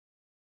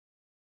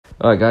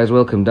Alright guys,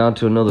 welcome down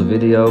to another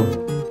video.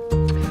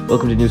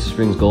 Welcome to Noosa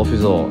Springs Golf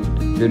Resort.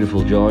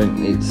 Beautiful joint.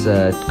 It's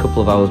a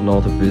couple of hours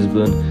north of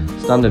Brisbane.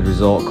 Standard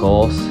resort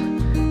course.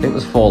 I think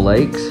there's 4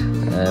 lakes.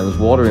 There's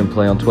water in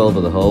play on 12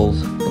 of the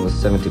holes. I think there's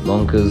 70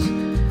 bunkers.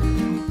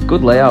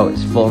 Good layout,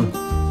 it's fun.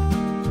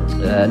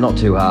 Not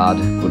too hard,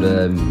 but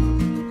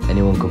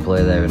anyone can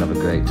play there and have a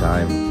great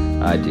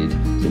time. I did.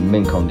 It's in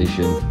mint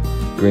condition.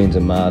 Greens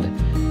are mad.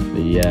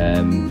 The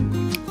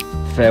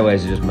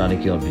fairways are just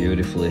manicured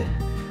beautifully.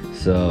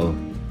 So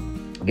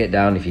get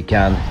down if you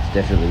can, it's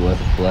definitely worth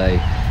a play.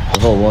 The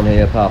hole 1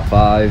 here, par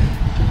 5,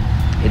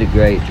 hit a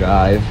great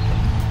drive.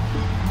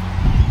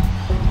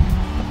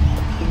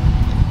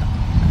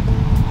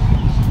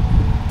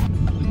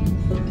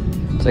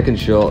 Second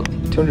shot,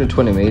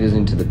 220 metres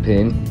into the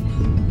pin.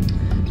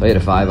 So I hit a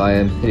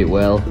 5-iron, hit it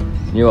well.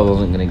 Knew I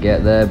wasn't going to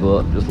get there,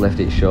 but just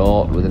left it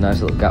short with a nice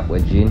little gap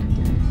wedge in.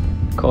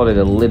 Caught it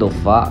a little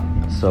fat,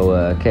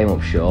 so came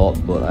up short,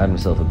 but I had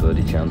myself a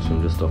birdie chance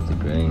from just off the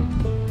green.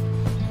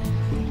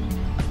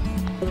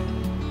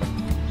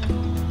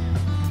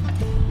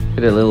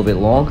 Hit it a little bit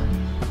long,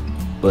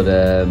 but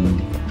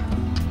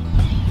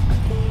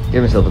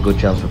gave myself a good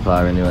chance for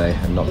par anyway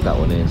and knocked that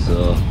one in.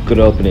 So good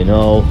opening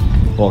hole,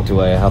 walked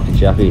away a happy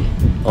chappy.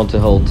 On to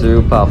hole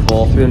 2, par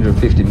 4,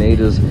 350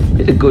 metres.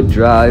 Hit a good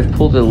drive,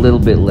 pulled it a little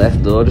bit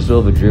left though, just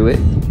overdrew it.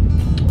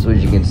 So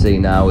as you can see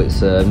now,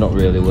 it's not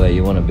really where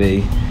you want to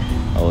be.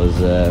 I was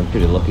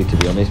pretty lucky to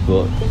be honest,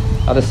 but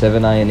had a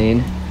 7-iron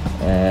in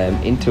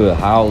into a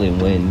howling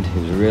wind. It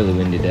was a really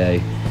windy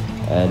day,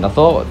 and I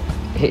thought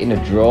hitting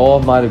a draw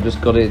might have just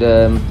got it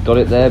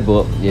there,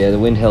 but yeah, the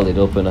wind held it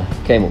up and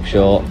I came up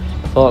short.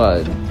 Thought I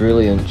had a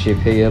brilliant chip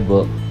here,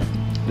 but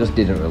just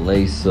didn't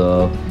release,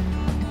 so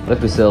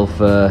left myself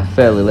a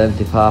fairly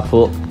lengthy par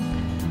putt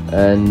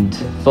and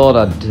thought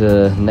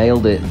I'd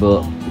nailed it,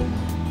 but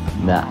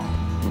nah,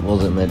 it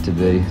wasn't meant to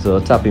be. So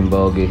tapping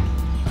bogey,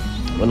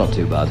 but not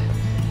too bad.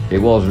 It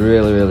was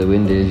really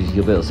windy.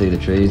 You'll be able to see the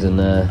trees and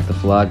the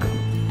flag.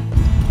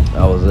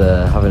 I was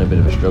having a bit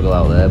of a struggle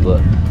out there,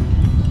 but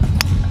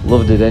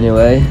loved it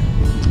anyway.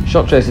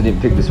 Shot tracer didn't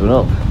pick this one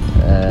up,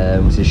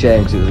 which is a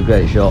shame because it was a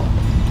great shot.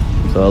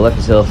 So I left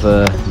myself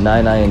a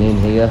 9-iron in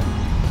here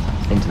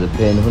into the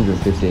pin,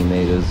 115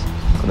 metres.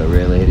 Couldn't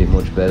really hit it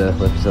much better.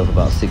 Left myself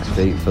about 6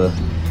 feet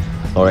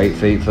or 8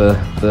 feet for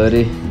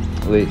birdie,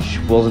 which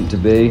wasn't to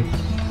be.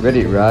 Read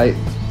it right,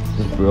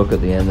 just broke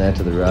at the end there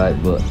to the right,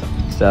 but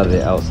started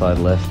it outside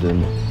left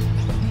and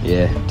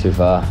yeah, too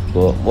far.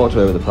 But walked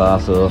away with the par,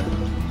 so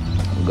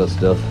good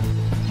stuff.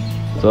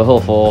 So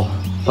hole 4.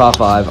 Par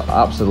 5,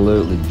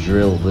 absolutely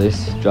drilled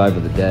this, drive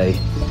of the day.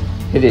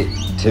 Hit it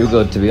too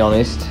good to be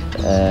honest.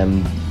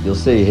 You'll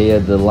see here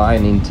the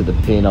line into the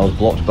pin, I was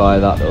blocked by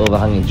that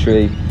overhanging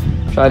tree.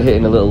 Tried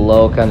hitting a little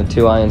low, kind of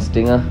 2-iron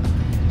stinger.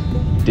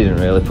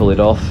 Didn't really pull it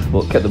off,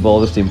 but kept the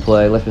ball just in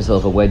play, left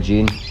myself a wedge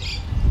in.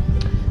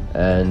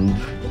 And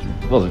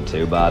wasn't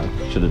too bad,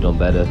 should have done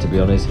better to be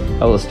honest.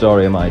 That was the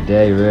story of my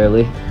day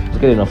really. I was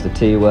getting off the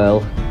tee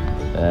well.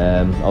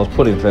 I was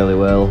putting fairly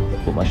well,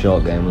 but my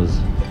short game was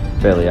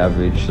fairly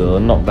average, so I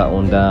knocked that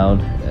one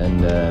down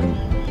and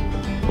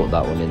put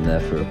that one in there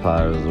for a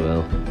par as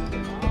well.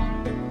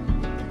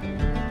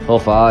 Hole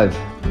 5,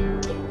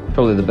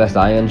 probably the best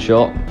iron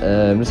shot.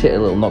 Just hit a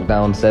little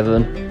knockdown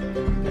 7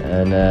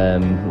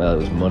 and well, it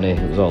was money,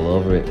 it was all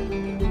over it.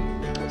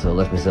 So I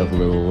left myself a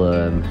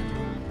little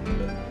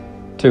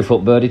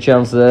 2-foot birdie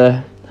chance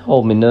there,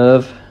 hold my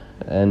nerve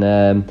and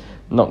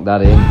knocked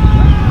that in.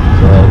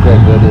 So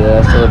great birdie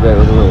there, celebrate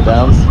with a little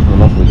dance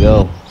and off we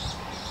go.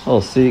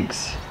 Hole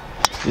 6.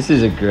 This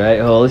is a great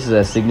hole, this is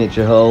their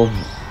signature hole.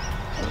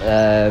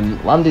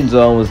 Landing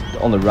zone was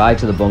on the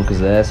right of the bunkers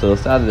there, so I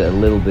started it a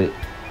little bit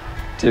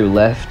too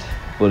left,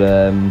 but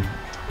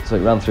so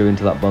it ran through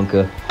into that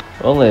bunker.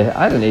 I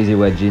had an easy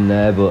wedge in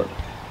there, but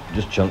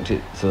just chunked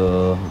it,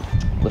 so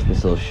left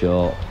myself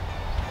short.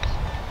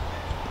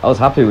 I was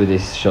happy with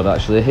this shot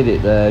actually. I hit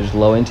it there just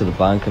low into the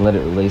bank and let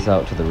it release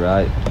out to the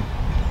right.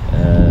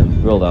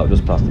 Rolled out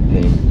just past the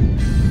pin,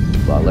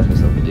 but I left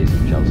myself a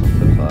decent chance on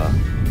the par.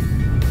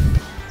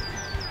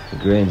 The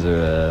greens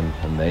are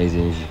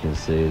amazing, as you can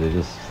see.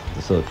 They're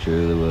so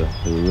true. They were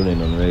running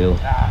unreal.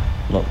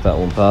 Knocked that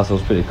one past. I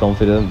was pretty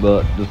confident,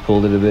 but just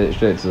pulled it a bit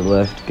straight to the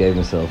left. Gave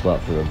myself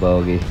that for a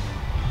bogey.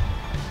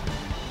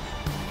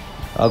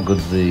 How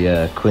good's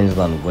the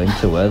Queensland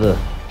winter weather?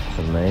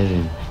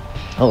 Amazing.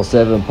 Hole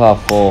 7, par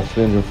 4,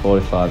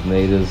 345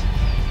 metres.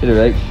 Hit a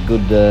right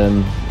good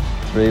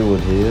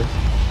 3-wood here,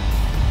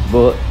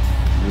 but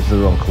just the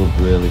wrong club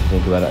really. If you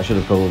think about it, I should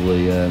have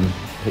probably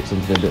hit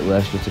something a bit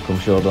less just to come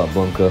short of that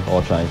bunker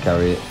or try and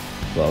carry it,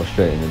 but I was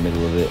straight in the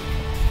middle of it.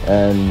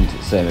 And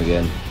same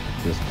again,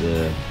 just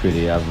a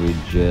pretty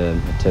average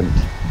attempt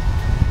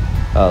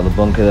out of the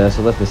bunker there,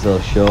 so left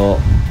myself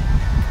short.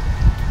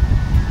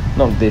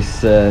 Knocked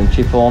this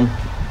chip on,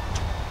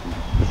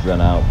 just ran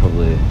out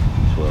probably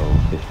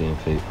 12-15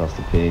 feet past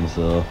the pin,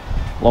 so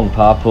long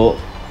par putt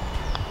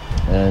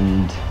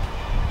and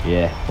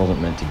yeah,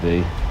 wasn't meant to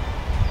be.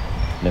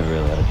 Never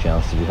really had a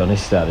chance to be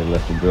honest. Started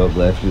left and broke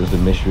left. It was a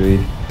misread.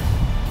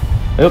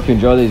 I hope you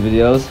enjoy these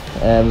videos.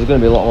 There's going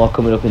to be a lot more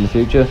coming up in the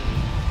future.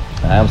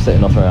 I am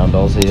setting off around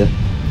Oz here,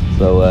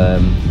 so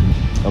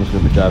I'm just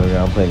going to be driving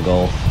around playing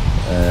golf.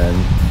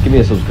 Give me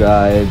a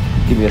subscribe,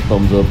 give me a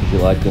thumbs up if you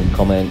like them,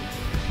 comment,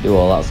 do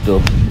all that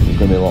stuff. There's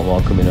going to be a lot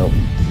more coming up.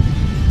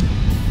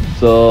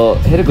 So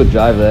hit a good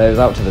drive there. It was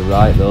out to the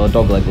right though,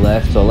 dog leg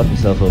left, so I left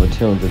myself over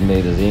 200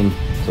 metres in.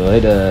 So I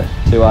hit a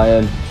 2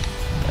 iron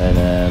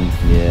and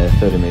yeah,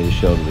 30 metres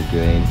short of the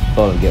green.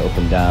 Thought I'd get up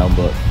and down,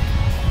 but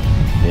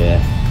yeah,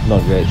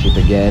 not a great chip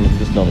again,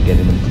 just not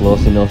getting them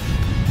close enough.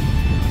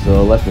 So I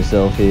left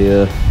myself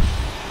here,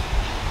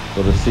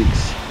 got a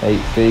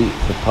 6-8 feet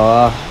for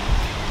par.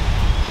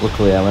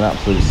 Luckily I'm an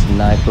absolute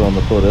sniper on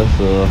the putter,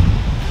 so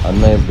I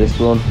nailed this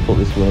one, put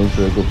this one in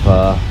for a good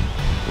par.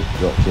 Just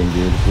dropped in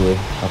beautifully,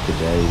 happy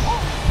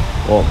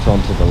days. Walked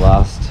on to the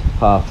last,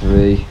 par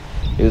 3.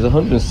 It was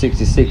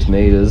 166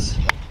 metres,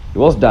 it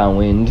was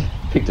downwind,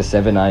 picked a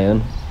 7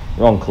 iron.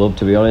 Wrong club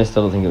to be honest,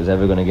 I don't think it was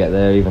ever going to get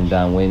there, even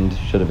downwind.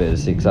 Should have hit a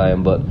 6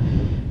 iron, but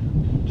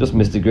just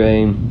missed the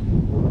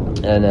green.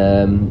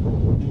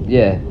 And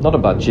yeah, not a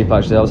bad chip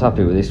actually, I was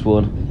happy with this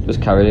one.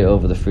 Just carried it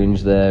over the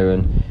fringe there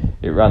and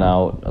it ran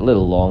out a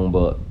little long,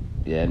 but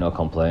yeah, no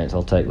complaints,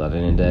 I'll take that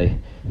any day.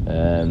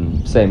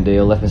 Same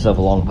deal, left myself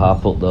a long par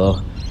putt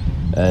though,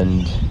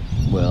 and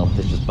well,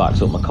 this just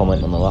backs up my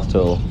comment on the last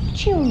hole.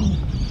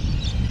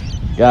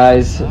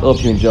 Guys,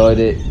 hope you enjoyed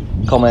it.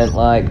 Comment,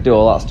 like, do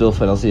all that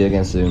stuff, and I'll see you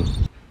again soon.